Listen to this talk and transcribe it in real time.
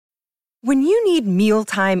When you need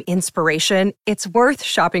mealtime inspiration, it's worth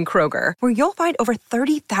shopping Kroger, where you'll find over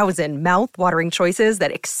 30,000 mouth-watering choices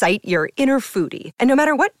that excite your inner foodie. And no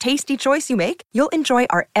matter what tasty choice you make, you'll enjoy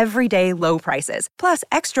our everyday low prices, plus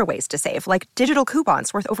extra ways to save, like digital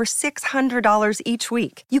coupons worth over $600 each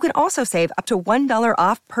week. You can also save up to $1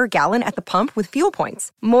 off per gallon at the pump with fuel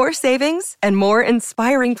points. More savings and more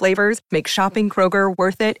inspiring flavors make shopping Kroger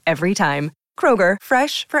worth it every time. Kroger,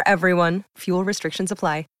 fresh for everyone. Fuel restrictions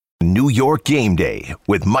apply. New York Game Day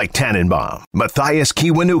with Mike Tannenbaum, Matthias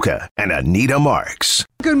Kiwanuka, and Anita Marks.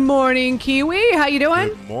 Good morning, Kiwi. How you doing?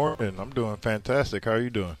 Good morning. I'm doing fantastic. How are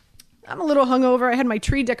you doing? I'm a little hungover. I had my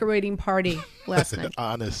tree decorating party last night.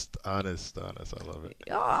 Honest. I love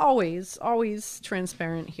it. Always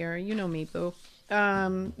transparent here. You know me, boo.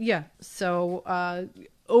 Yeah. So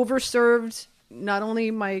overserved not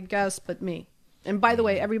only my guests but me. And by the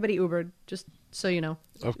way, everybody Ubered. Just so you know.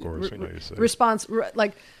 Of course, we know you say. Response,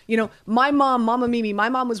 like, you know, my mom, Mama Mimi, my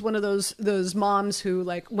mom was one of those moms who,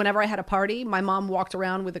 like, whenever I had a party, my mom walked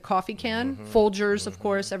around with a coffee can, Folgers, of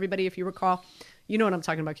course, everybody, if you recall. You know what I'm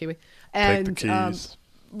talking about, Kiwi. And, take the keys.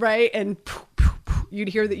 Right, and poof, poof, poof, you'd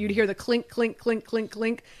hear the clink, clink, clink, clink,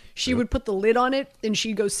 clink. She would put the lid on it, and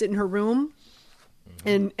she'd go sit in her room.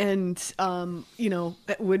 And you know,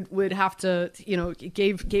 would have to, you know,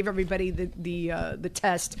 gave everybody the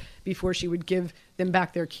test before she would give them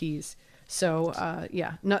back their keys. So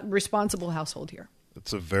yeah, not responsible household here.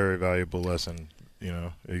 It's a very valuable lesson. You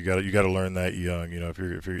know, you got to learn that young. You know, if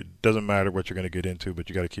you're it doesn't matter what you're going to get into, but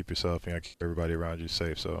you got to keep yourself and keep everybody around you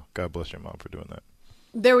safe. So God bless your mom for doing that.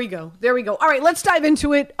 There we go. All right, let's dive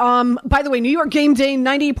into it. By the way, New York Game Day,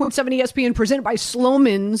 98.7 ESPN, presented by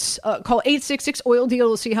Slomin's. Call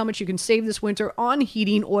 866-OIL-DEAL to see how much you can save this winter on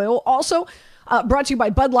heating oil. Also, brought to you by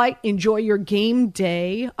Bud Light. Enjoy your game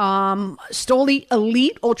day. Stoli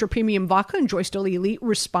Elite Ultra Premium Vodka. Enjoy Stoli Elite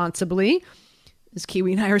responsibly. As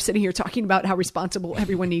Kiwi and I are sitting here talking about how responsible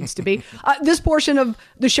everyone needs to be. This portion of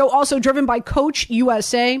the show also driven by Coach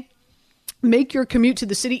USA. Make your commute to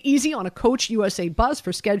the city easy on a Coach USA bus.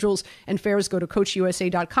 For schedules and fares, go to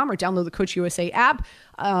CoachUSA.com or download the Coach USA app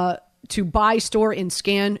to buy, store, and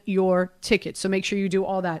scan your tickets. So make sure you do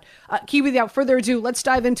all that. Kiwi, without further ado, let's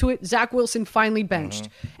dive into it. Zach Wilson finally benched.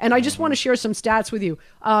 And I just want to share some stats with you.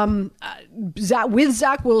 With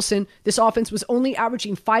Zach Wilson, this offense was only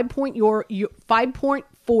averaging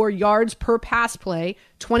 5.4 yards per pass play,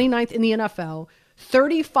 29th in the NFL.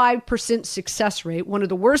 35% success rate, one of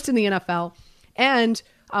the worst in the NFL, and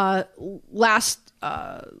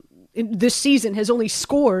this season has only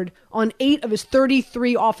scored on 8 of his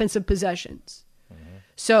 33 offensive possessions.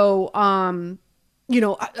 So, you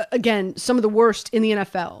know, again, some of the worst in the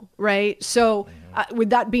NFL, right? So,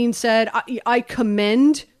 with that being said, I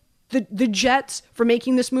commend the Jets for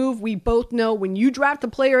making this move. We both know when you draft a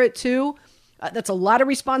player at 2, that's a lot of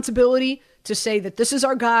responsibility to say that this is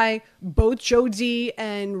our guy. Both Joe D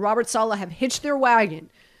and Robert Saleh have hitched their wagon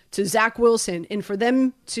to Zach Wilson, and for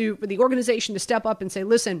the organization to step up and say,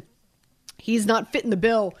 listen, he's not fitting the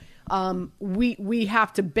bill. We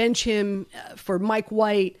have to bench him for Mike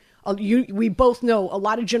White. We both know a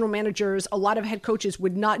lot of general managers, a lot of head coaches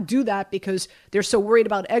would not do that because they're so worried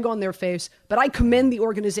about egg on their face. But I commend the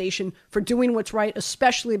organization for doing what's right,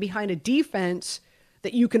 especially behind a defense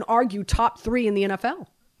that you can argue top 3 in the NFL.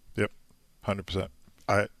 100%.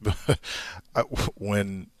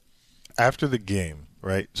 When after the game,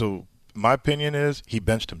 right? So my opinion is he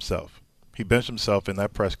benched himself. He benched himself in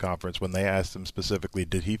that press conference when they asked him specifically,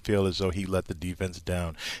 did he feel as though he let the defense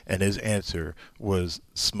down? And his answer was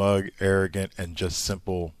smug, arrogant, and just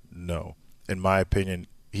simple no. In my opinion,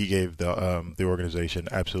 he gave the organization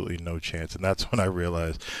absolutely no chance. And that's when I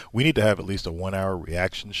realized we need to have at least a 1-hour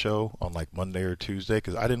reaction show on like Monday or Tuesday,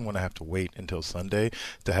 because I didn't want to have to wait until Sunday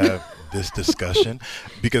to have this discussion,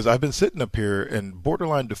 because I've been sitting up here and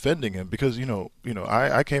borderline defending him because,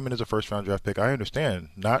 I came in as a first-round draft pick. I understand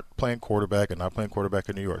not playing quarterback and not playing quarterback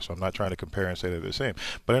in New York, so I'm not trying to compare and say they're the same.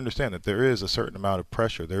 But I understand that there is a certain amount of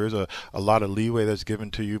pressure. There is a lot of leeway that's given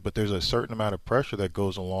to you, but there's a certain amount of pressure that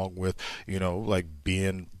goes along with, like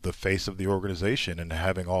being the face of the organization and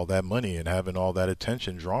having all that money and having all that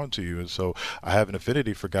attention drawn to you. And so I have an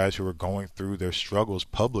affinity for guys who are going through their struggles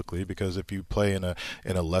publicly, because if you play in a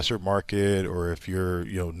lesser market, or if you're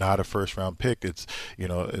not a first round pick, it's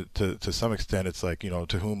to some extent it's like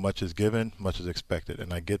to whom much is given, much is expected.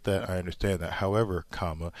 And I get that, I understand that. However,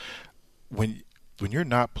 when you're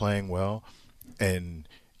not playing well and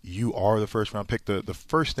you are the first round pick, the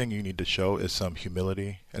first thing you need to show is some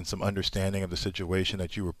humility and some understanding of the situation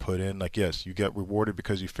that you were put in. Like, yes, you get rewarded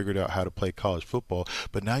because you figured out how to play college football,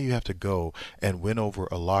 but now you have to go and win over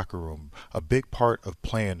a locker room. A big part of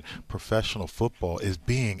playing professional football is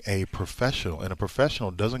being a professional, and a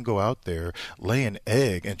professional doesn't go out there, lay an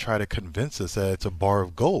egg, and try to convince us that it's a bar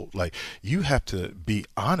of gold. Like, you have to be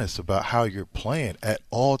honest about how you're playing at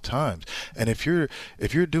all times. And if you're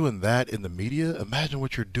doing that in the media, imagine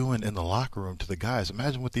what you're doing in the locker room to the guys.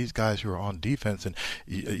 Imagine what these guys who are on defense, and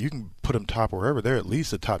you can put them top wherever. They're at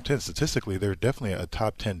least a top 10. Statistically, they're definitely a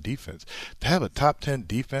top 10 defense. To have a top 10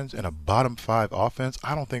 defense and a bottom 5 offense,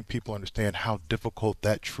 I don't think people understand how difficult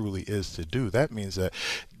that truly is to do. That means that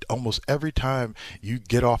almost every time you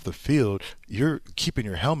get off the field, you're keeping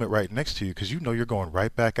your helmet right next to you because you know you're going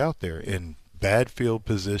right back out there in bad field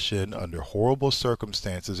position under horrible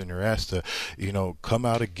circumstances, and you're asked to, come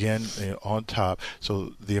out again on top.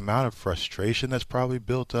 So the amount of frustration that's probably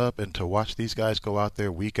built up, and to watch these guys go out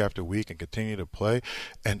there week after week and continue to play,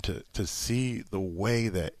 and to see the way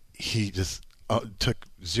that he just took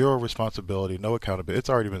zero responsibility, no accountability.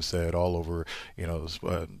 It's already been said all over,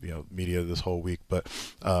 media this whole week. But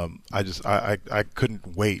I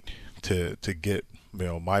couldn't wait to get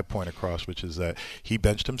my point across, which is that he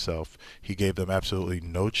benched himself. He gave them absolutely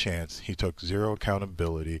no chance. He took zero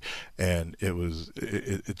accountability, and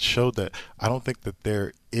it showed that I don't think that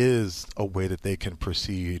there is a way that they can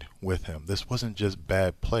proceed with him. This wasn't just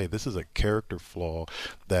bad play. This is a character flaw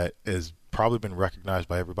that has probably been recognized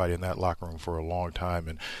by everybody in that locker room for a long time.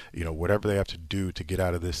 And whatever they have to do to get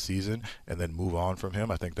out of this season and then move on from him,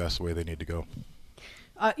 I think that's the way they need to go.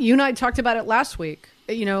 You and I talked about it last week,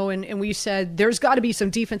 and we said there's got to be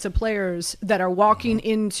some defensive players that are walking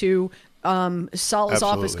into Saleh's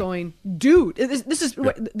office going, dude, this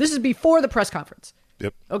is before the press conference.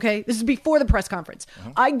 Yep. Okay, this is before the press conference.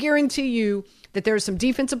 I guarantee you that there's some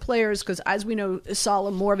defensive players, because as we know,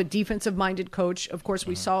 Saleh, more of a defensive-minded coach. Of course,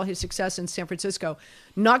 we saw his success in San Francisco,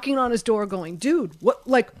 knocking on his door, going, "Dude, what?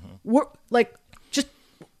 We're just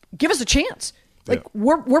give us a chance.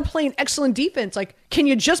 We're playing excellent defense. Like, can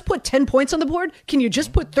you just put 10 points on the board? Can you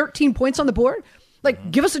just put 13 points on the board?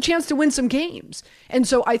 Give us a chance to win some games." And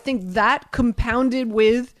so I think that compounded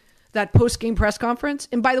with that post-game press conference.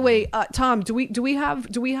 And by the way, Tom, do we have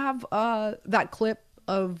that clip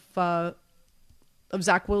of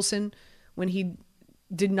Zach Wilson when he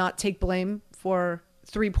did not take blame for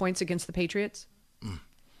 3 points against the Patriots?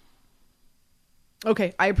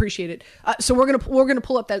 Okay, I appreciate it. So we're gonna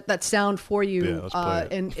pull up that sound for you,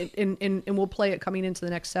 and we'll play it coming into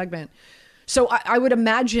the next segment. So I would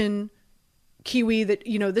imagine, Kiwi, that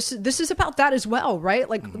this is about that as well, right?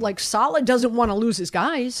 Like Saleh doesn't want to lose his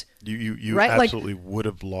guys. You right? absolutely would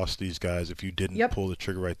have lost these guys if you didn't pull the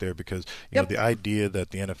trigger right there, because know the idea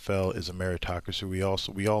that the NFL is a meritocracy,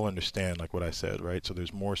 we all understand, like what I said, right? So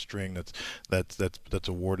there's more string that's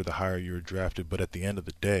awarded the higher you're drafted, but at the end of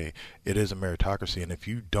the day, it is a meritocracy, and if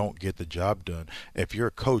you don't get the job done, if you're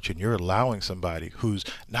a coach and you're allowing somebody who's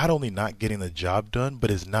not only not getting the job done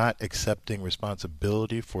but is not accepting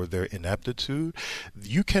responsibility for their ineptitude,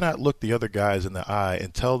 you cannot look the other guys in the eye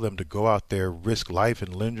and tell them to go out there, risk life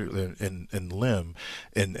and limb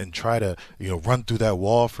and try to run through that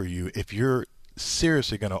wall for you if you're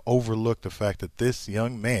seriously going to overlook the fact that this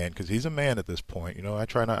young man, because he's a man at this point, you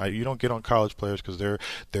don't get on college players because they're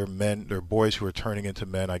men, they're boys who are turning into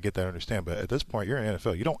men. I get that, I understand, but at this point you're in the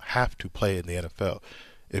NFL. You don't have to play in the NFL.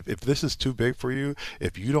 If this is too big for you,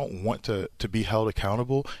 if you don't want to be held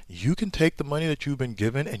accountable, you can take the money that you've been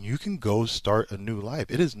given and you can go start a new life.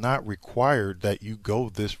 It is not required that you go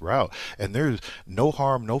this route. And there's no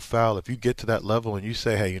harm, no foul if you get to that level and you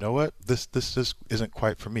say, hey, you know what? This just isn't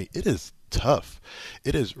quite for me. It is tough.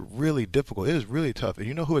 It is really difficult. It is really tough. And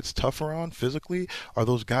you know who it's tougher on physically are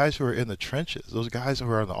those guys who are in the trenches, those guys who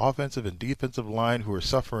are on the offensive and defensive line who are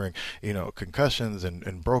suffering, concussions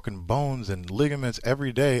and broken bones and ligaments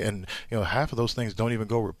every day. And, half of those things don't even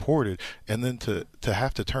go reported. And then to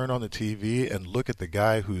have to turn on the TV and look at the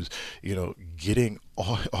guy who's, getting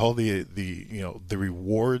all the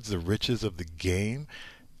rewards, the riches of the game,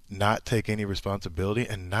 not take any responsibility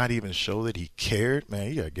and not even show that he cared, man,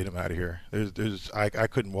 you gotta get him out of here. I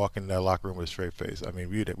couldn't walk into that locker room with a straight face. I mean,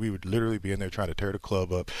 we would literally be in there trying to tear the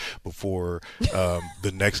club up before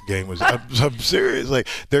the next game was. I'm serious. Like,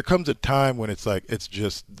 there comes a time when it's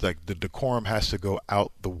just like the decorum has to go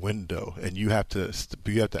out the window, and you have to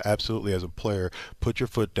absolutely, as a player, put your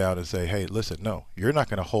foot down and say, hey, listen, no, you're not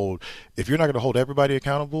gonna hold. If you're not gonna hold everybody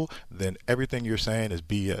accountable, then everything you're saying is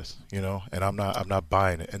BS. And I'm not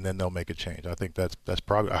buying it. And then they'll make a change. I think that's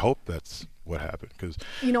probably. I hope that's what happened, because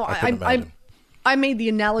I made the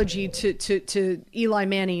analogy to Eli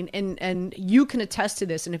Manning, and you can attest to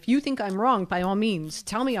this. And if you think I'm wrong, by all means,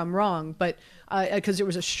 tell me I'm wrong. But because it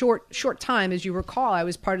was a short time, as you recall, I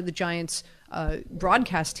was part of the Giants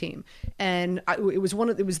broadcast team, and it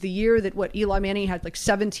was the year that Eli Manning had like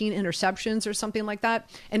 17 interceptions or something like that,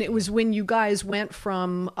 and it was when you guys went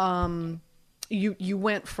from you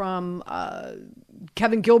went from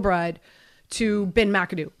Kevin Gilbride to Ben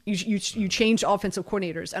McAdoo. You changed offensive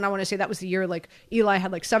coordinators, and I want to say that was the year like Eli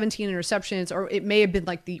had like 17 interceptions, or it may have been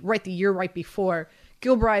like the year right before.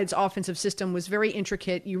 Gilbride's offensive system was very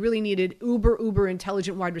intricate. You really needed uber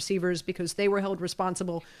intelligent wide receivers because they were held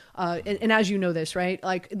responsible. And as you know this, right?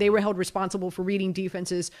 Like they were held responsible for reading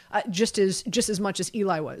defenses just as much as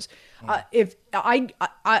Eli was. If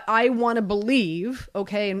I want to believe,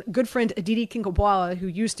 okay, and good friend Aditi Kinkabwala, who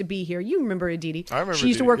used to be here, you remember Aditi? I remember. She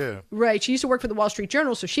used to work, yeah. right? She used to work for the Wall Street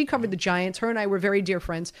Journal, so she covered the Giants. Her and I were very dear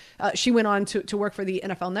friends. She went on to work for the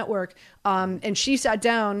NFL Network, and she sat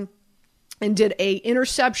down and did a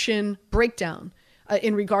interception breakdown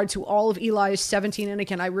in regard to all of Eli's 17. And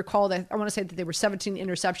again, I recall that I want to say that they were 17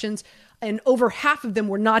 interceptions, and over half of them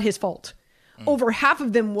were not his fault. Over half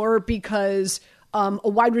of them were because a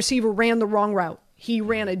wide receiver ran the wrong route. He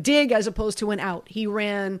ran a dig as opposed to an out. He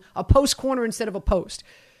ran a post corner instead of a post.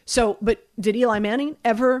 So, but did Eli Manning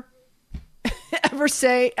ever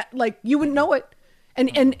say, like, you wouldn't know it?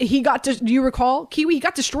 And he got to, do you recall, Kiwi, he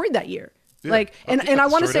got destroyed that year. Yeah. Like, and I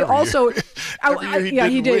want to say also,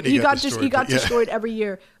 he did. He got destroyed every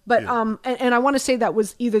year. But and I want to say that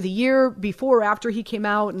was either the year before or after he came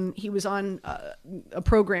out, and he was on a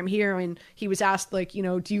program here, and he was asked, like, you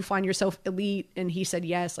know, do you find yourself elite? And he said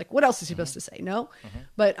yes. Like, what else is he supposed to say? No.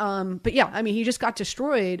 But yeah, I mean, he just got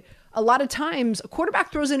destroyed. A lot of times, a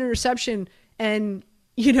quarterback throws an interception, and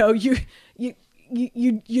you know, you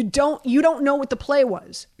don't know what the play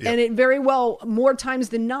was, and it very well, more times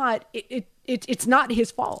than not, it's not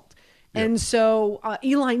his fault. And so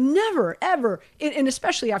Eli never, ever, and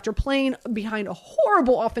especially after playing behind a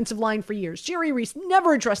horrible offensive line for years, Jerry Reese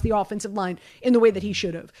never addressed the offensive line in the way that he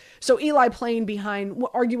should have. So Eli playing behind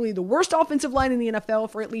arguably the worst offensive line in the NFL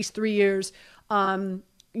for at least 3 years,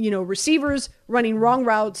 receivers running wrong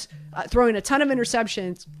routes, throwing a ton of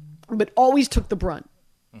interceptions, but always took the brunt.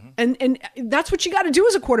 And that's what you got to do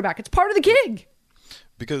as a quarterback. It's part of the gig.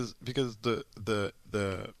 Because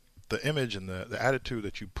the image and the attitude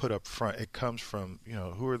that you put up front, it comes from, you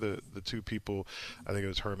know, who are the two people, I think it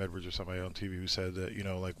was Herm Edwards or somebody on TV who said that, you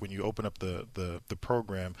know, like when you open up the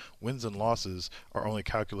program, wins and losses are only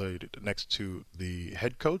calculated next to the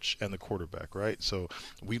head coach and the quarterback, right? So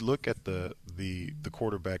we look at the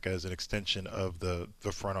quarterback as an extension of the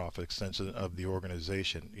front office, extension of the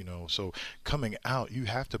organization, you know. So coming out, you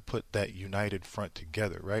have to put that united front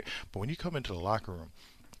together, right? But when you come into the locker room,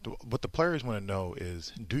 what the players want to know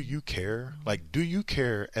is, do you care? Like, do you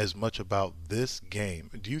care as much about this game?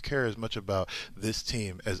 Do you care as much about this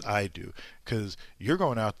team as I do? Because you're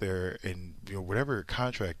going out there and, you know, whatever your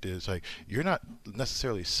contract is, like, you're not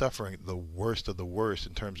necessarily suffering the worst of the worst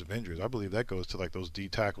in terms of injuries. I believe that goes to like those D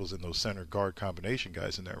tackles and those center guard combination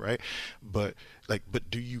guys in there, right? But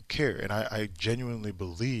do you care? And I genuinely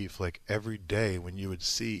believe, like, every day when you would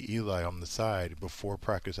see Eli on the side before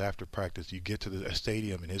practice, after practice, you get to the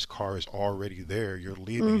stadium and his car is already there. You're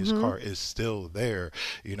leaving, his car is still there.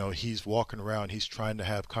 You know, he's walking around, he's trying to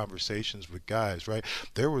have conversations with guys, right?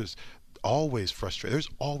 There was always frustration. There's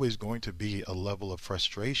always going to be a level of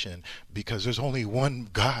frustration because there's only one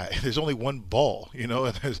guy, there's only one ball, you know,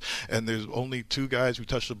 and there's only two guys who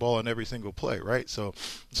touch the ball on every single play, right? So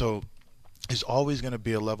there's always going to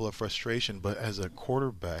be a level of frustration, but as a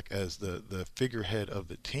quarterback, as the figurehead of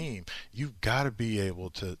the team, you've got to be able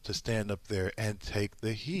to stand up there and take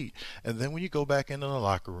the heat. And then when you go back into the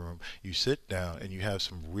locker room, you sit down and you have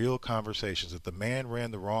some real conversations. If the man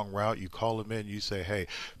ran the wrong route, you call him in, you say, hey,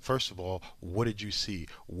 first of all, what did you see?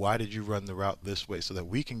 Why did you run the route this way? So that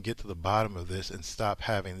we can get to the bottom of this and stop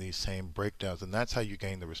having these same breakdowns. And that's how you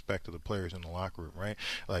gain the respect of the players in the locker room, right?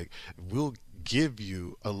 Like, we'll give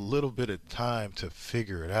you a little bit of time to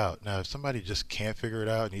figure it out. Now, if somebody just can't figure it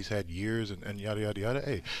out and he's had years and yada, yada, yada,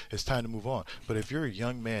 hey, it's time to move on. But if you're a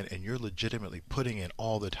young man and you're legitimately putting in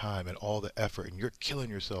all the time and all the effort and you're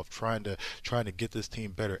killing yourself trying to get this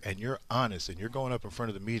team better, and you're honest and you're going up in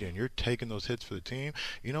front of the media and you're taking those hits for the team,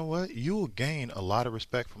 you know what? You will gain a lot of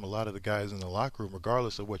respect from a lot of the guys in the locker room,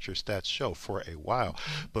 regardless of what your stats show, for a while.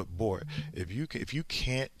 But boy, if you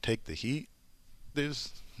can't take the heat,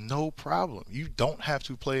 there's no problem. You don't have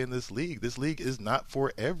to play in this league. This league is not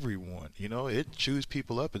for everyone. It chews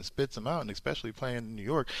people up and spits them out, and especially playing in New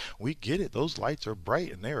York, we get it. Those lights are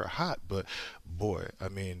bright and they are hot, but boy, I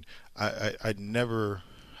mean, I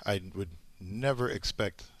would never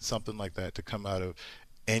expect something like that to come out of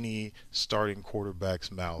any starting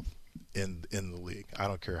quarterback's mouth in the league. I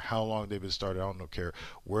don't care how long they've been started. I don't care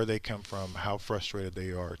where they come from, how frustrated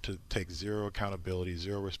they are, to take zero accountability,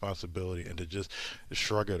 zero responsibility, and to just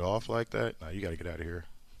shrug it off like that. Now you got to get out of here.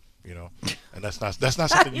 And that's not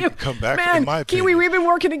something you can come back from, in my opinion. Kiwi, we've been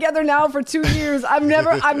working together now for 2 years. I've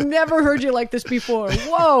never heard you like this before.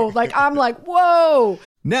 Whoa. I'm like, whoa.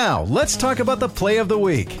 Now, let's talk about the play of the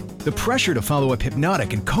week. The pressure to follow up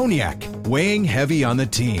Hypnotic and Cognac, weighing heavy on the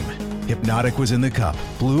team. Hypnotic was in the cup,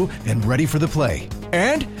 blue, and ready for the play.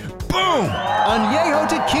 And boom! Añejo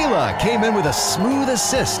Tequila came in with a smooth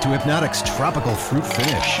assist to Hypnotic's tropical fruit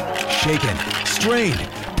finish. Shaken, strained,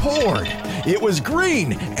 poured. It was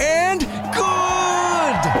green and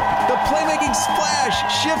good! The playmaking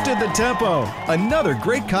splash shifted the tempo. Another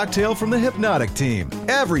great cocktail from the Hypnotic team.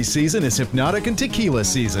 Every season is Hypnotic and Tequila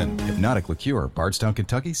season. Hypnotic Liqueur, Bardstown,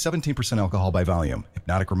 Kentucky, 17% alcohol by volume.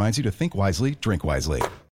 Hypnotic reminds you to think wisely, drink wisely.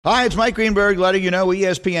 Hi, it's Mike Greenberg letting you know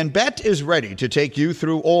ESPN Bet is ready to take you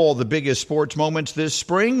through all the biggest sports moments this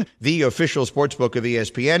spring. The official sportsbook of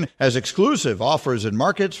ESPN has exclusive offers and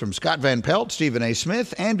markets from Scott Van Pelt, Stephen A.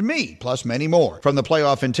 Smith, and me, plus many more. From the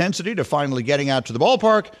playoff intensity to finally getting out to the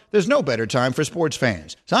ballpark, there's no better time for sports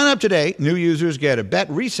fans. Sign up today. New users get a bet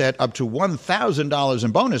reset up to $1,000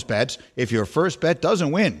 in bonus bets if your first bet doesn't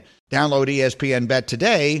win. Download ESPN Bet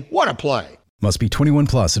today. What a play. Must be 21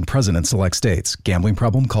 plus and present in select states. Gambling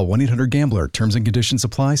problem? Call 1-800-GAMBLER. Terms and conditions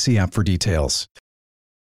apply. See app for details.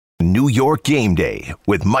 New York Game Day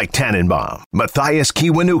with Mike Tannenbaum, Matthias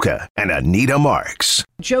Kiwanuka, and Anita Marks.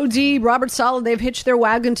 Joe D, Robert Saleh, they've hitched their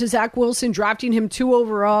wagon to Zach Wilson, drafting him 2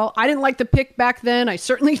 overall. I didn't like the pick back then. I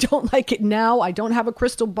certainly don't like it now. I don't have a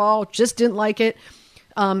crystal ball. Just didn't like it.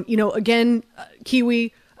 Again,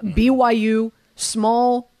 Kiwi, BYU,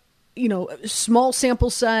 small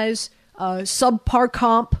sample size, subpar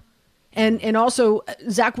comp, and also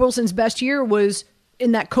Zach Wilson's best year was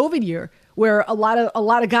in that COVID year, where a lot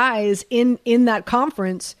of guys in that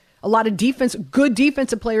conference, a lot of good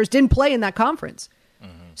defensive players didn't play in that conference.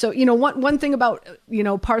 Mm-hmm. So one thing about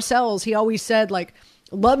Parcells, he always said, like,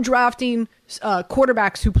 love drafting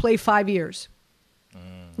quarterbacks who play 5 years.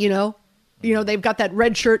 They've got that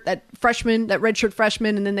red shirt freshman,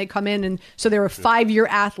 and then they come in, and so they're a 5-year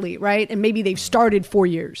athlete, right? And maybe they've started 4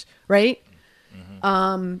 years, right?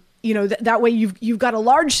 Mm-hmm. That way you've got a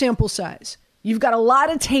large sample size. You've got a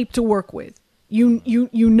lot of tape to work with. You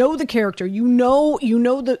know the character. You know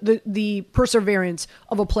the perseverance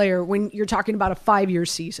of a player when you're talking about a 5-year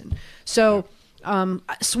season. So.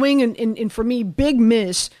 Swing and for me, big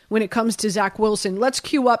miss when it comes to Zach Wilson. Let's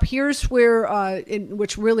cue up. Here's where,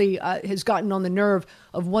 which really has gotten on the nerve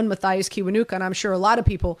of one Matthias Kiwanuka, and I'm sure a lot of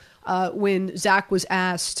people, when Zach was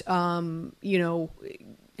asked, how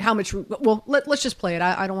much. Well, let's just play it.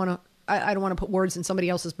 I don't want to put words in somebody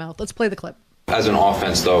else's mouth. Let's play the clip. As an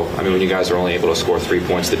offense, though, I mean, when you guys are only able to score 3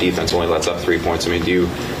 points, the defense only lets up 3 points. I mean, do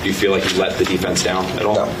you feel like you let the defense down at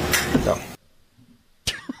all? No.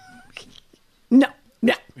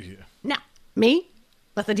 No. Yeah. No. Me?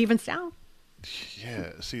 Let the defense down?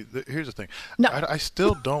 Yeah. See, here's the thing. No. I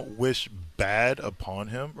still don't wish bad upon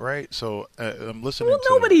him, right? So I'm listening to...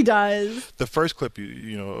 nobody does. The first clip,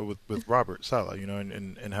 with Robert Saleh,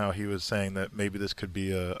 and how he was saying that maybe this could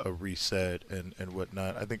be a reset and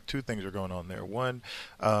whatnot. I think 2 things are going on there. One,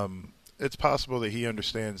 it's possible that he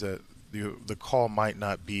understands that the call might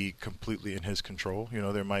not be completely in his control.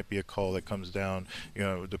 There might be a call that comes down,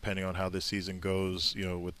 depending on how this season goes,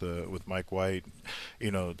 with Mike White,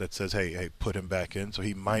 that says, hey, put him back in. So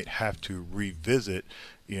he might have to revisit,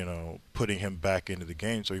 putting him back into the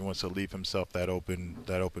game. So he wants to leave himself that open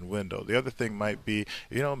window. The other thing might be,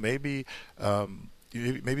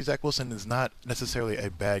 maybe Zach Wilson is not necessarily a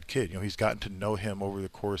bad kid. He's gotten to know him over the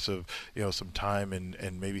course of, some time,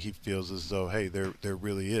 and maybe he feels as though, hey, there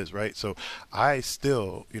really is, right? So I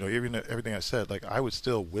still, even everything I said, like, I would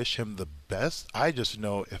still wish him the best. I just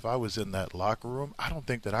know if I was in that locker room, I don't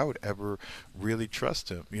think that I would ever really trust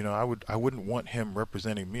him. I wouldn't want him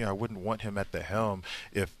representing me. I wouldn't want him at the helm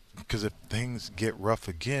if because if things get rough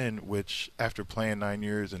again, which after playing 9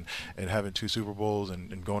 years and having 2 Super Bowls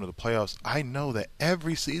and going to the playoffs, I know that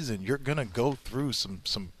every season you're gonna go through some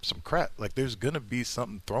crap. Like there's gonna be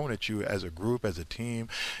something thrown at you as a group, as a team,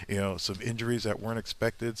 some injuries that weren't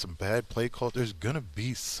expected, some bad play calls. There's gonna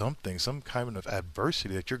be something, some kind of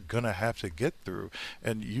adversity that you're gonna have to get through,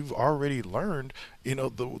 and you've already learned,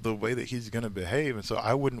 the way that he's gonna behave, and so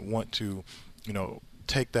I wouldn't want to,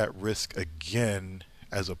 take that risk again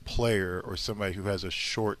as a player or somebody who has a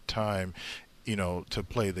short time, to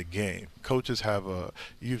play the game. Coaches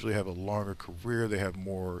usually have a longer career. They have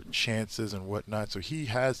more chances and whatnot. So he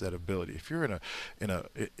has that ability. If you're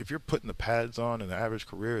if you're putting the pads on and the average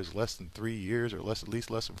career is less than 3 years or at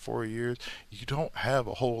least less than 4 years, you don't have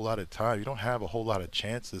a whole lot of time. You don't have a whole lot of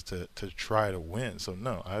chances to try to win. So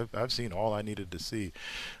no, I've seen all I needed to see.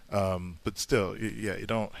 But still, you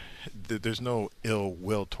don't. There's no ill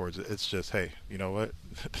will towards it. It's just, hey, you know what?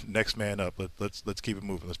 Next man up. Let's keep it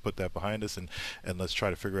moving. Let's put that behind us and let's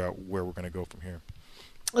try to figure out where we're going to go from here.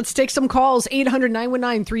 Let's take some calls.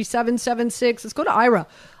 800-919-3776. Let's go to Ira.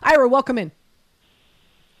 Ira, welcome in.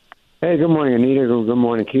 Hey, good morning, Anita. Good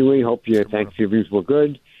morning, Kiwi. Hope your Thanksgivings were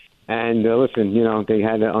good. And listen, they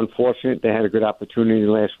had they had a good opportunity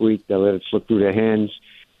last week. They let it slip through their hands.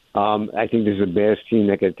 I think this is the Bears team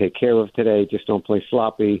they got to take care of today. Just don't play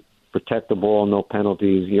sloppy, protect the ball, no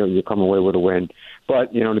penalties. You come away with a win.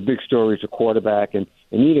 But the big story is the quarterback. And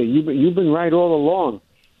Anita, you've been right all along.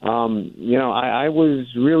 I was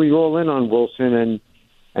really all in on Wilson,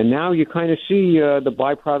 and now you kind of see the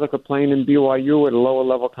byproduct of playing in BYU at a lower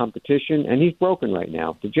level competition, and he's broken right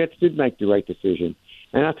now. The Jets did make the right decision.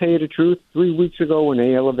 And I'll tell you the truth, 3 weeks ago when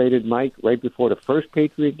they elevated Mike right before the first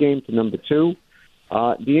Patriot game to number 2,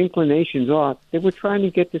 the inclinations are they were trying to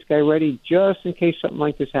get this guy ready just in case something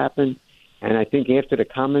like this happened. And I think after the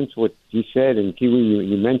comments, what he said, and Kiwi,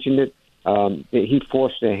 you mentioned it, he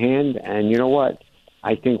forced their hand. And you know what?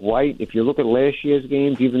 I think White, if you look at last year's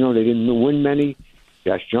games, even though they didn't win many,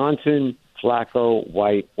 Josh Johnson, Flacco,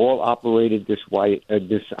 White all operated this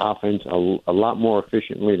offense a lot more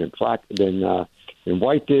efficiently than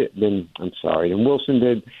White did. Than Wilson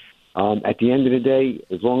did. At the end of the day,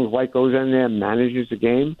 as long as White goes in there and manages the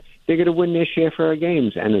game, they're going to win their share for our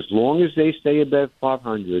games. And as long as they stay above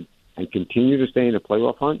 500 and continue to stay in the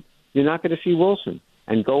playoff hunt, you're not going to see Wilson.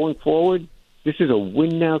 And going forward, this is a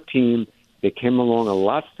win-now team. They came along a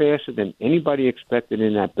lot faster than anybody expected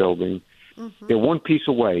in that building. Mm-hmm. They're one piece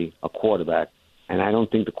away, a quarterback. And I don't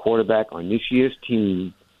think the quarterback on next year's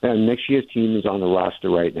team is on the roster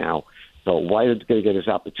right now. So White is going to get his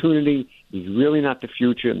opportunity. He's really not the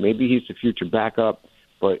future. Maybe he's the future backup.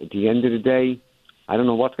 But at the end of the day, I don't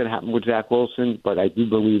know what's going to happen with Zach Wilson, but I do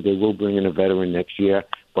believe they will bring in a veteran next year.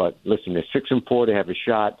 But listen, they're 6-4. They have a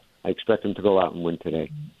shot. I expect them to go out and win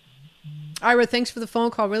today. Ira, thanks for the phone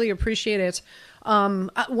call. Really appreciate it.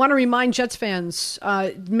 I want to remind Jets fans,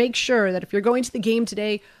 make sure that if you're going to the game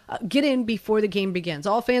today, get in before the game begins.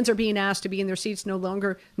 All fans are being asked to be in their seats no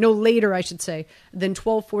later, than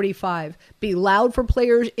 12:45. Be loud for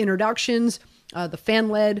players, introductions, the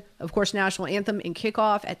fan-led, of course, national anthem and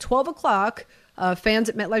kickoff. At 12 o'clock, fans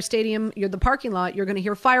at MetLife Stadium, the parking lot, you're going to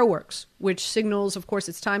hear fireworks, which signals, of course,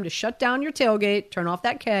 it's time to shut down your tailgate, turn off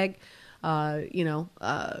that keg,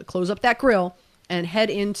 close up that grill, and head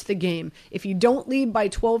into the game. If you don't leave by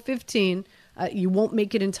 12:15, you won't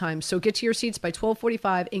make it in time. So get to your seats by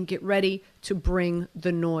 12:45 and get ready to bring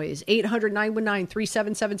the noise.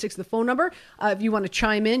 800-919-3776, the phone number. If you want to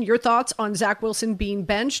chime in, your thoughts on Zach Wilson being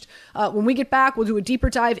benched. When we get back, we'll do a deeper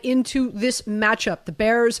dive into this matchup. The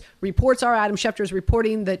Bears, reports are Adam Schefter is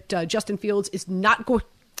reporting that Justin Fields is not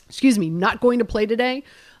going to play today.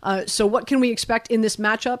 So what can we expect in this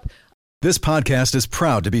matchup? This podcast is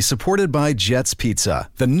proud to be supported by Jets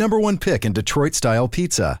Pizza, the #1 pick in Detroit-style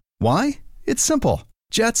pizza. Why? It's simple.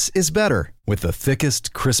 Jets is better. With the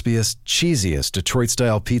thickest, crispiest, cheesiest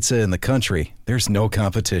Detroit-style pizza in the country, there's no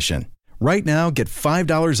competition. Right now, get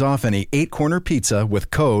 $5 off any 8-corner pizza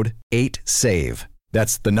with code 8SAVE.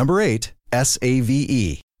 That's the number 8,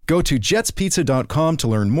 S-A-V-E. Go to jetspizza.com to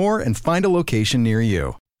learn more and find a location near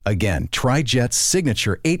you. Again, try Jet's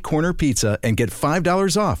signature 8-corner pizza and get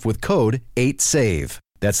 $5 off with code 8SAVE.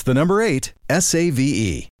 That's the number 8,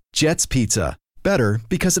 S-A-V-E. Jet's Pizza. Better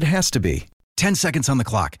because it has to be. 10 seconds on the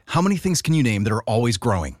clock. How many things can you name that are always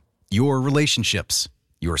growing? Your relationships,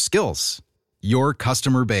 your skills, your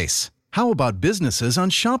customer base. How about businesses on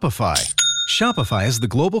Shopify? Shopify is the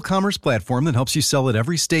global commerce platform that helps you sell at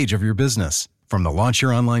every stage of your business. From the launch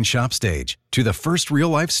your online shop stage, to the first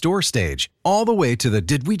real-life store stage, all the way to the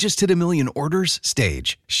did we just hit 1 million orders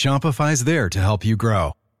stage, Shopify's there to help you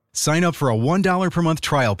grow. Sign up for a $1 per month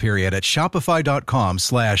trial period at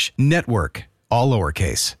shopify.com/network, all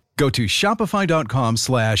lowercase. Go to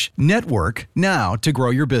shopify.com/network now to grow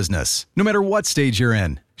your business, no matter what stage you're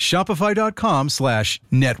in.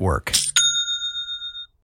 Shopify.com/network.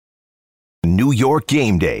 New York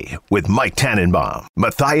Game Day with Mike Tannenbaum,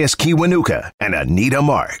 Matthias Kiwanuka, and Anita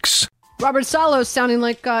Marks. Robert Saleh sounding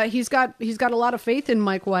like he's got a lot of faith in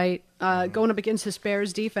Mike White going up against his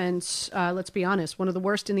Bears defense. Let's be honest, one of the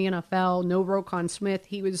worst in the NFL. No Roquan Smith.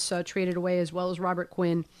 He was traded away, as well as Robert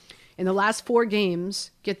Quinn. In the last 4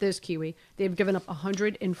 games, get this, Kiwi, they've given up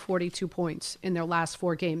 142 points in their last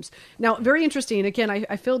 4 games. Now, very interesting. Again,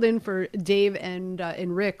 I filled in for Dave and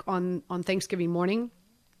Rick on Thanksgiving morning,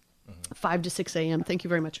 5 to 6 a.m. Thank you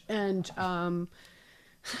very much. And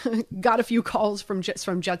got a few calls from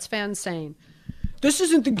Jets fans saying, "This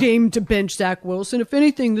isn't the game to bench Zach Wilson. If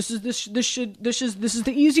anything, this is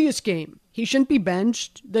the easiest game. He shouldn't be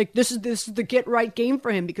benched. Like this is the get right game for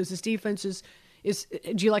him because his defense is."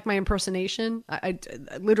 Do you like my impersonation? I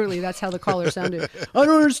literally, that's how the caller sounded. I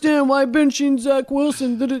don't understand why benching Zach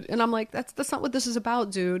Wilson. And I'm like, that's not what this is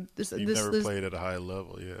about, dude. You've never played at a high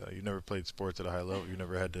level. Yeah, you never played sports at a high level. You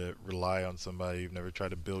never had to rely on somebody. You've never tried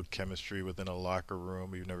to build chemistry within a locker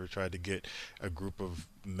room. You've never tried to get a group of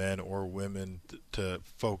men or women to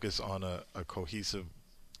focus on a cohesive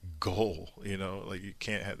goal. Like you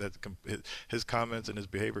can't have that. His comments and his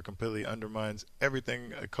behavior completely undermines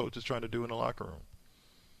everything a coach is trying to do in the locker room.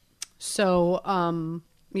 So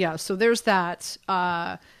so there's that.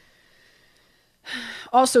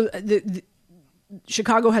 Also, the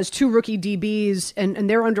Chicago has 2 rookie DBs and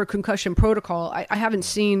they're under concussion protocol. I haven't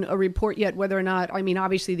seen a report yet whether or not,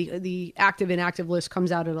 obviously the active inactive list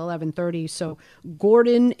comes out at 11:30. So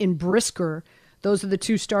Gordon and Brisker, those are the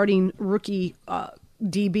 2 starting rookie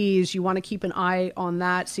DBs. You want to keep an eye on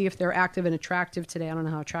that, see if they're active and attractive today. I don't know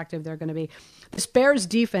how attractive they're going to be. The Bears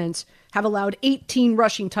defense have allowed 18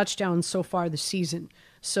 rushing touchdowns so far this season.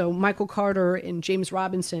 So Michael Carter and James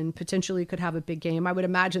Robinson potentially could have a big game. I would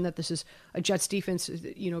imagine that this is a Jets defense,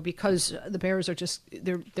 because the Bears are just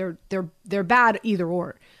they're bad either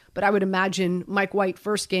or. But I would imagine Mike White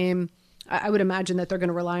first game, I would imagine that they're going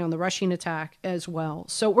to rely on the rushing attack as well.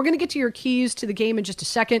 So we're going to get to your keys to the game in just a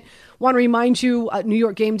second. Want to remind you, New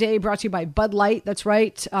York Game Day brought to you by Bud Light. That's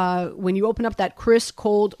right. When you open up that crisp,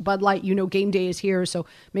 cold Bud Light, game day is here. So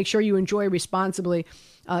make sure you enjoy responsibly.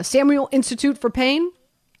 Samuel Institute for Pain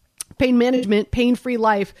Management, Pain-Free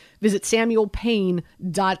Life. Visit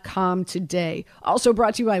SamuelPain.com today. Also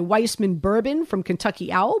brought to you by Weissman Bourbon from Kentucky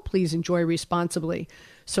Owl. Please enjoy responsibly.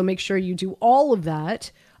 So make sure you do all of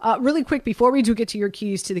that. Really quick, before we do get to your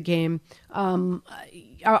keys to the game,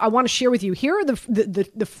 I want to share with you, here are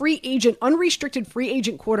the free agent, unrestricted free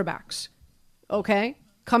agent quarterbacks, okay,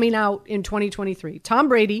 coming out in 2023. Tom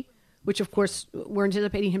Brady, which of course we're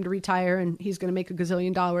anticipating him to retire and he's going to make $1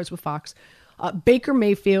 gazillion with Fox. Baker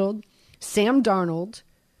Mayfield, Sam Darnold,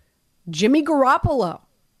 Jimmy Garoppolo.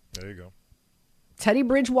 There you go. Teddy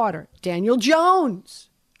Bridgewater, Daniel Jones,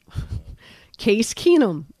 Case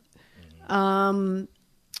Keenum,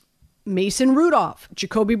 Mason Rudolph,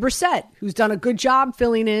 Jacoby Brissett, who's done a good job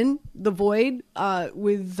filling in the void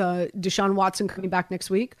with Deshaun Watson coming back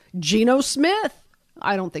next week. Geno Smith.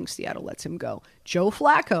 I don't think Seattle lets him go. Joe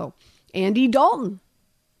Flacco. Andy Dalton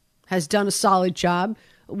has done a solid job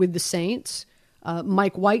with the Saints.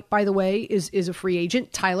 Mike White, by the way, is a free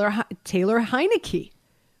agent. Taylor Heineke,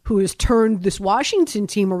 who has turned this Washington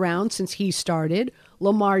team around since he started.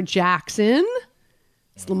 Lamar Jackson.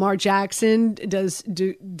 Lamar Jackson, does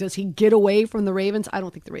he get away from the Ravens? I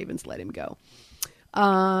don't think the Ravens let him go.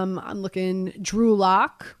 I'm looking. Drew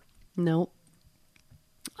Lock. No.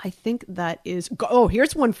 I think that is. Oh,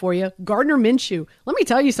 here's one for you. Gardner Minshew. Let me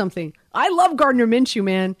tell you something. I love Gardner Minshew,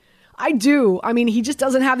 man. I do. He just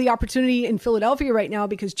doesn't have the opportunity in Philadelphia right now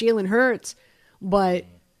because Jalen Hurts. But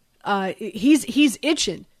he's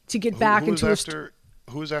itching to get back into his.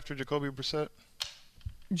 Who is after Jacoby Brissett?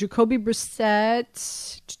 Jacoby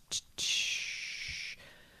Brissett.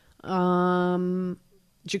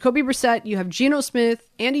 Jacoby Brissett. You have Geno Smith,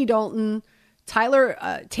 Andy Dalton, Taylor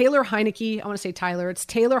Heineke. I want to say Tyler. It's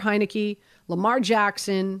Taylor Heineke, Lamar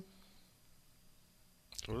Jackson.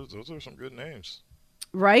 Those are some good names.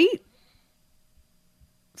 Right?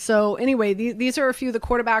 So anyway, these are a few of the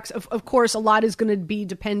quarterbacks. Of course, a lot is going to be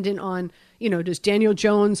dependent on, does Daniel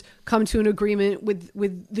Jones come to an agreement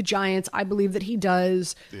with the Giants? I believe that he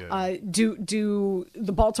does. Yeah. Do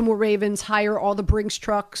the Baltimore Ravens hire all the Brinks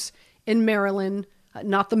trucks in Maryland,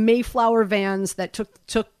 not the Mayflower vans that took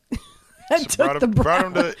the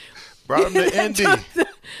Browns. Brought him to Indy.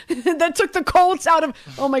 that took the Colts out of.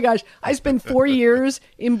 Oh my gosh, I spent 4 years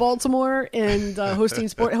in Baltimore and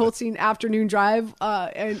hosting afternoon drive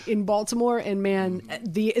in Baltimore, and man,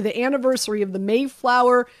 the anniversary of the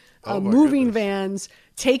Mayflower moving vans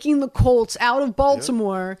taking the Colts out of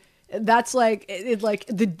Baltimore. Yep. That's like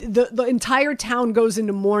the entire town goes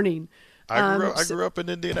into mourning. I grew up in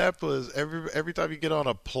Indianapolis. Every time you get on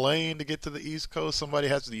a plane to get to the East Coast, somebody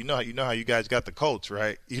has to. You know how you guys got the Colts,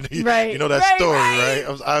 right? You know that story,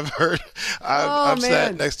 right? I've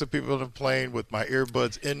sat next to people on the plane with my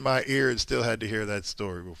earbuds in my ear and still had to hear that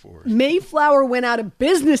story before. Mayflower went out of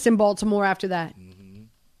business in Baltimore after that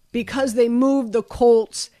because they moved the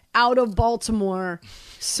Colts out of Baltimore.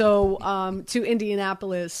 So to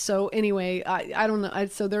Indianapolis. So anyway, I don't know.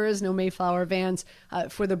 So there is no Mayflower vans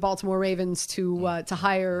for the Baltimore Ravens to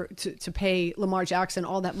hire to pay Lamar Jackson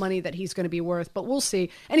all that money that he's going to be worth. But we'll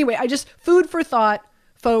see. Anyway, food for thought,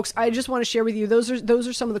 folks. I just want to share with you those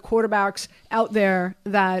are some of the quarterbacks out there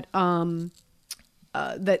that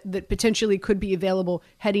that potentially could be available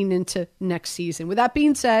heading into next season. With that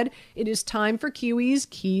being said, it is time for Kiwi's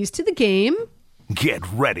Keys to the Game. Get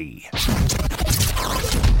ready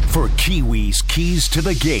for Kiwi's Keys to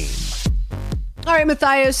the Game. All right,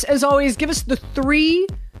 Matthias, as always, give us the 3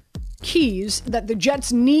 keys that the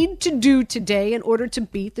Jets need to do today in order to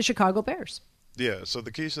beat the Chicago Bears. Yeah, so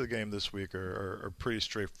the keys to the game this week are pretty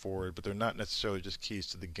straightforward, but they're not necessarily just keys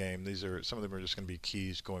to the game. Some of them are just going to be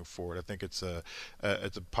keys going forward. I think it's a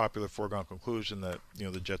popular foregone conclusion that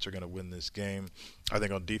the Jets are going to win this game. I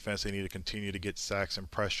think on defense they need to continue to get sacks and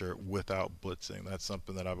pressure without blitzing. That's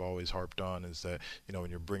something that I've always harped on, is that when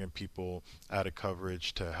you're bringing people out of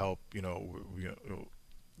coverage to help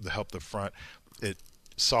help the front, it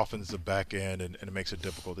softens the back end and it makes it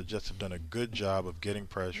difficult. The Jets have done a good job of getting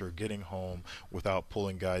pressure, getting home without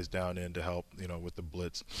pulling guys down in to help, with the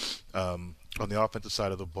blitz. On the offensive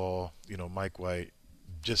side of the ball, Mike White,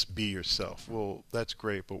 just be yourself. Well, that's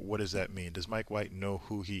great, but what does that mean? Does Mike White know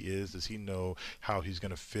who he is? Does he know how he's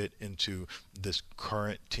going to fit into this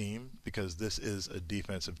current team? Because this is a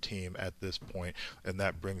defensive team at this point, and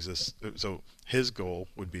that brings us. So his goal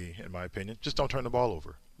would be, in my opinion, just don't turn the ball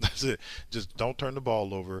over. That's it. Just don't turn the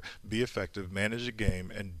ball over. Be effective, manage the game,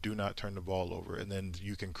 and do not turn the ball over. And then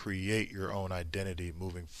you can create your own identity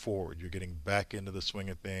moving forward. You're getting back into the swing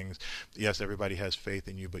of things. Yes, everybody has faith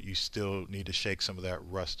in you, but you still need to shake some of that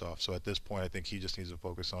rust off. So at this point, I think he just needs to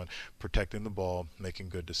focus on protecting the ball, making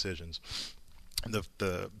good decisions.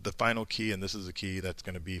 The final key, and this is a key that's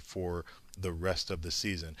going to be for the rest of the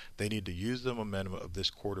season, they need to use the momentum of this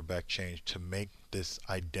quarterback change to make this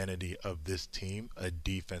identity of this team a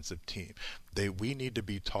defensive team. We need to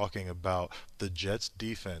be talking about the Jets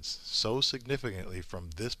defense so significantly from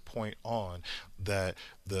this point on that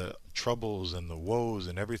the troubles and the woes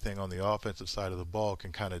and everything on the offensive side of the ball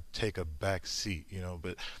can kind of take a back seat,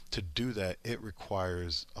 but to do that, it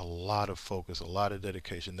requires a lot of focus, a lot of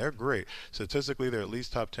dedication. They're great. Statistically, they're at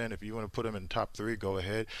least top 10. If you want to put them in top 3, go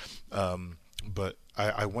ahead. But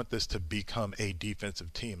I want this to become a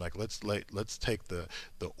defensive team. Like let's take the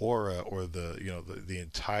aura or the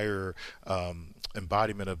entire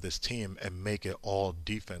embodiment of this team and make it all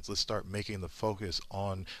defense. Let's start making the focus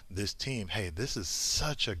on this team. Hey, this is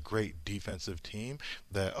such a great defensive team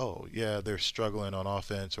that they're struggling on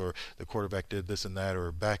offense, or the quarterback did this and that,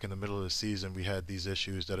 or back in the middle of the season we had these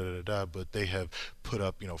issues, but they have put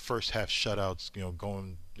up first half shutouts,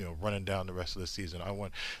 going running down the rest of the season. I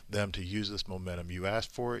want them to use this momentum. You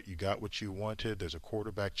asked for it. You got what you wanted. There's a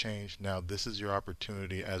quarterback change. Now this is your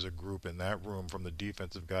opportunity as a group in that room from the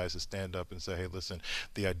defensive guys to stand up and say, hey, listen,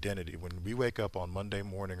 the identity. When we wake up on Monday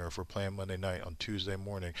morning, or if we're playing Monday night, on Tuesday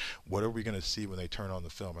morning, what are we going to see when they turn on the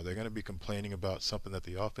film? Are they going to be complaining about something that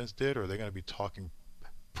the offense did, or are they going to be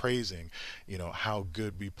praising how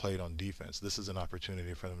good we played on defense? This is an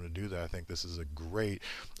opportunity for them to do that. I think this is a great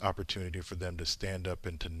opportunity for them to stand up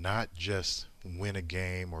and to not just win a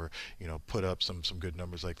game or put up some good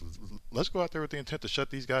numbers. Like, let's go out there with the intent to shut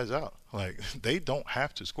these guys out. Like, they don't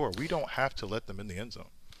have to score. We don't have to let them in the end zone.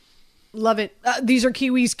 Love it. These are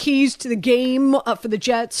Kiwi's keys to the game for the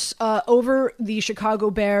Jets over the Chicago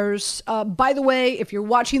Bears. By the way, if you're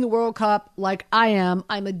watching the World Cup like I am,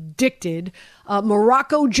 I'm addicted.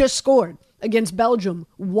 Morocco just scored against Belgium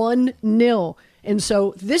 1-0. And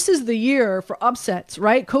so this is the year for upsets,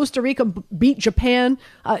 right? Costa Rica beat Japan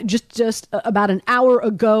just about an hour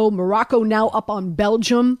ago. Morocco now up on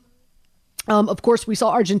Belgium. Of course, we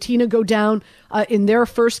saw Argentina go down in their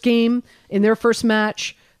first game, in their first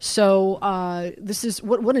match. So this is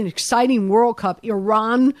what an exciting World Cup.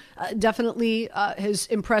 Iran definitely has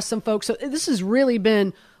impressed some folks. So this has really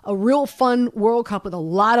been a real fun World Cup with a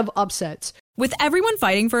lot of upsets. With everyone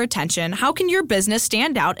fighting for attention, how can your business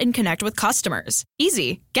stand out and connect with customers?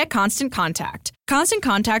 Easy. Get Constant Contact. Constant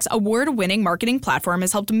Contact's award-winning marketing platform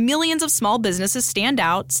has helped millions of small businesses stand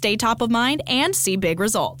out, stay top of mind, and see big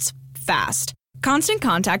results fast. Constant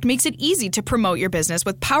Contact makes it easy to promote your business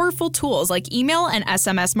with powerful tools like email and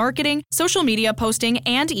SMS marketing, social media posting,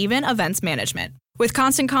 and even events management. With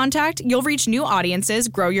Constant Contact, you'll reach new audiences,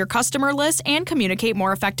 grow your customer list, and communicate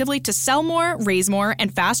more effectively to sell more, raise more,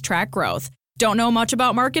 and fast-track growth. Don't know much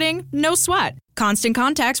about marketing? No sweat. Constant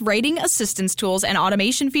Contact's writing assistance tools and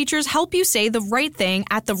automation features help you say the right thing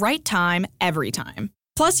at the right time, every time.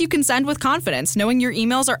 Plus, you can send with confidence, knowing your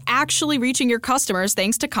emails are actually reaching your customers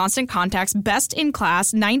thanks to Constant Contact's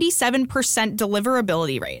best-in-class 97%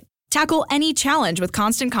 deliverability rate. Tackle any challenge with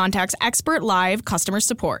Constant Contact's expert live customer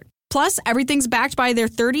support. Plus, everything's backed by their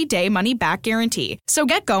 30-day money-back guarantee. So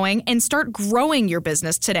get going and start growing your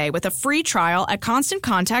business today with a free trial at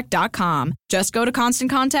ConstantContact.com. Just go to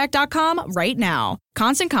ConstantContact.com right now.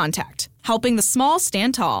 Constant Contact, helping the small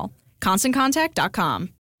stand tall.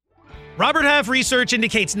 ConstantContact.com. Robert Half research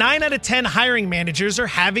indicates 9 out of 10 hiring managers are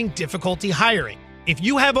having difficulty hiring. If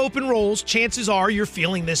you have open roles, chances are you're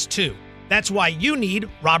feeling this too. That's why you need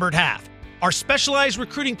Robert Half. Our specialized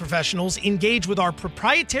recruiting professionals engage with our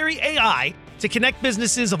proprietary AI to connect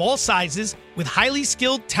businesses of all sizes with highly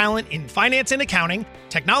skilled talent in finance and accounting,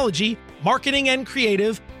 technology, marketing and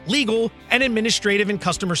creative, legal, and administrative and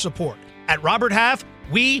customer support. At Robert Half,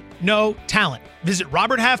 we know talent. Visit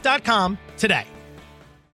roberthalf.com today.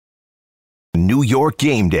 New York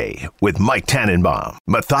Game Day with Mike Tannenbaum,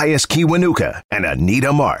 Matthias Kiwanuka, and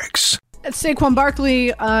Anita Marks. It's Saquon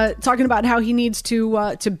Barkley talking about how he needs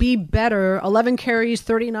to be better. 11 carries,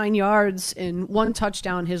 39 yards, and 1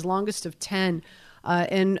 touchdown, his longest of 10.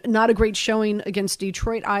 And not a great showing against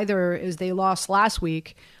Detroit either, as they lost last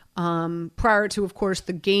week. Prior to, of course,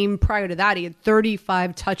 the game prior to that, he had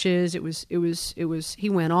 35 touches. It was he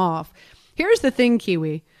went off. Here's the thing,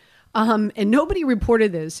 Kiwi. And nobody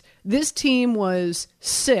reported this. This team was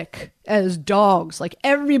sick as dogs. Like,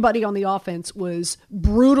 everybody on the offense was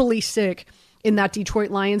brutally sick in that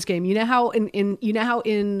Detroit Lions game. You know how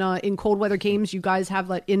in cold weather games you guys have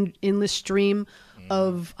that endless stream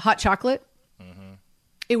of hot chocolate? Mm-hmm.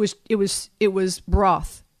 It was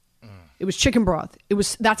broth. It was chicken broth.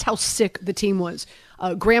 That's how sick the team was.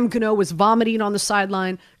 Graham Gano was vomiting on the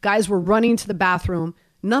sideline. Guys were running to the bathroom.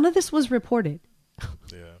 None of this was reported.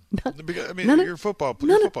 Yeah. You're football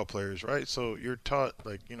players, right? So you're taught,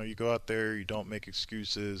 you go out there, you don't make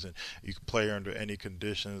excuses, and you can play under any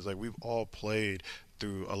conditions. Like, we've all played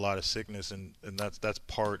through a lot of sickness, and that's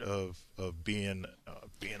part of being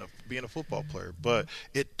a football player. But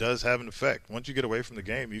it does have an effect. Once you get away from the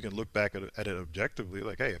game, you can look back at it objectively.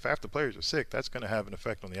 Like, hey, if half the players are sick, that's going to have an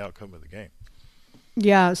effect on the outcome of the game.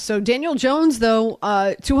 Yeah, so Daniel Jones, though,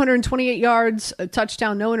 228 yards, a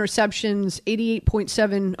touchdown, no interceptions,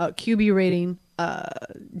 88.7 QB rating.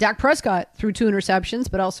 Dak Prescott threw 2 interceptions,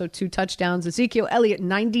 but also 2 touchdowns. Ezekiel Elliott,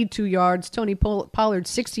 92 yards. Tony Pollard,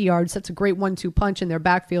 60 yards. That's a great 1-2 punch in their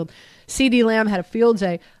backfield. CeeDee Lamb had a field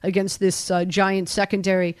day against this Giants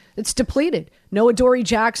secondary. It's depleted. No Adoree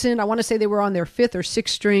Jackson. I want to say they were on their 5th or 6th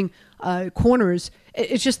string corners.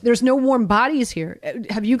 It's just there's no warm bodies here.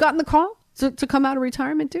 Have you gotten the call to come out of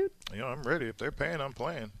retirement, dude? I'm ready. If they're paying, I'm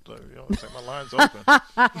playing. So, take my lines open.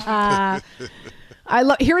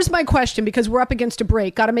 Here's my question, because we're up against a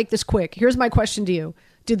break. Got to make this quick. Here's my question to you.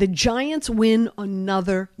 Did the Giants win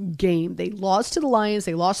another game? They lost to the Lions.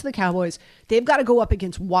 They lost to the Cowboys. They've got to go up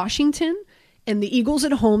against Washington and the Eagles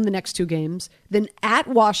at home the next 2 games. Then at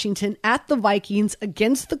Washington, at the Vikings,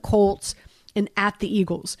 against the Colts, and at the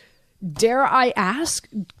Eagles. Dare I ask,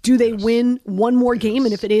 do they win one more game?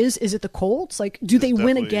 And if it is it the Colts? Do they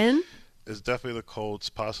win again? It's definitely the Colts,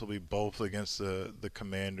 possibly both against the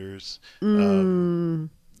Commanders.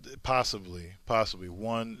 Possibly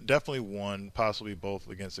one, definitely one, possibly both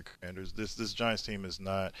against the Commanders. This Giants team is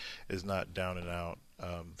not down and out.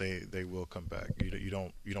 They will come back. You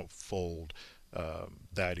don't fold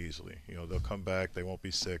that easily. They'll come back. They won't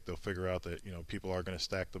be sick. They'll figure out that people are going to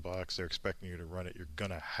stack the box. They're expecting you to run it. You're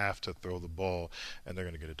going to have to throw the ball, and they're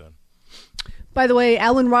going to get it done. By the way,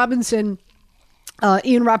 Allen Robinson,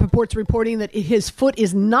 Ian Rappaport's reporting that his foot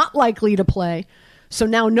is not likely to play. So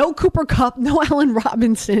now no Cooper Kupp, no Allen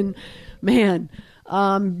Robinson. Man,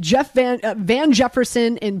 Jeff Van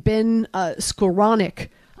Jefferson and Ben Skowronek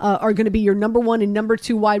are going to be your number 1 and number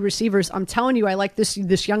 2 wide receivers. I'm telling you, I like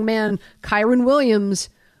this young man, Kyren Williams.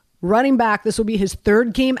 running back. This will be his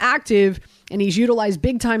third game active, and he's utilized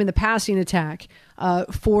big time in the passing attack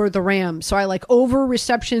for the Rams. So I like over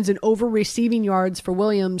receptions and over receiving yards for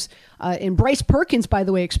Williams. And Bryce Perkins, by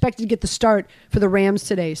the way, expected to get the start for the Rams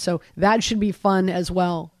today. So that should be fun as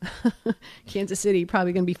well. Kansas City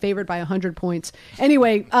probably going to be favored by 100 points.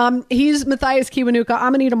 Anyway, he's Matthias Kiwanuka.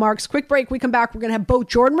 I'm Anita Marks. Quick break. We come back. We're going to have both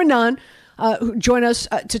Jordan Renan who join us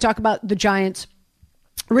to talk about the Giants.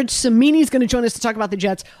 Rich Cimini is going to join us to talk about the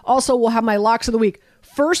Jets. Also, we'll have my locks of the week.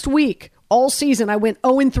 First week all season, I went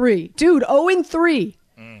 0-3. Dude, 0-3.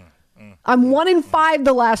 I'm 1-5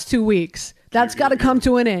 the last 2 weeks. That's got to come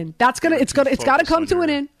to an end. It's got to come to an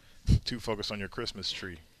end. Too focused on your Christmas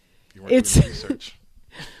tree. You weren't doing research.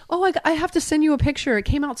 Oh, I have to send you a picture. It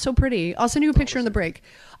came out so pretty. I'll send you a picture in the break.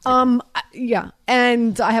 Yeah,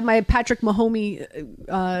 and I have my Patrick Mahomes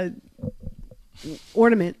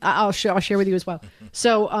ornament. I'll share with you as well.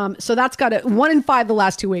 So that's got it. 1-5 the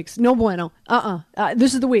last 2 weeks. No bueno.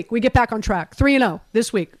 This is the week we get back on track. 3-0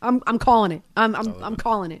 this week. I'm calling it. I'm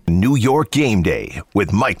calling it. New York Game Day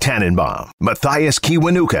with Mike Tannenbaum, Matthias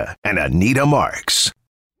Kiwanuka, and Anita Marks.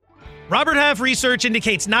 Robert Half research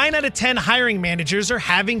indicates 9 out of 10 hiring managers are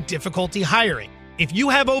having difficulty hiring. If you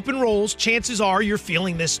have open roles, chances are you're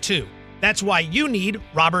feeling this too. That's why you need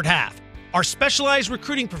Robert Half. Our specialized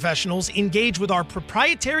recruiting professionals engage with our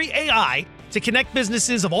proprietary AI to connect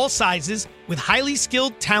businesses of all sizes with highly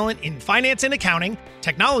skilled talent in finance and accounting,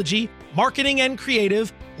 technology, marketing and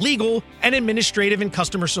creative, legal, and administrative and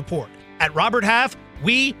customer support. At Robert Half,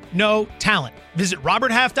 we know talent. Visit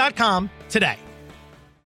roberthalf.com today.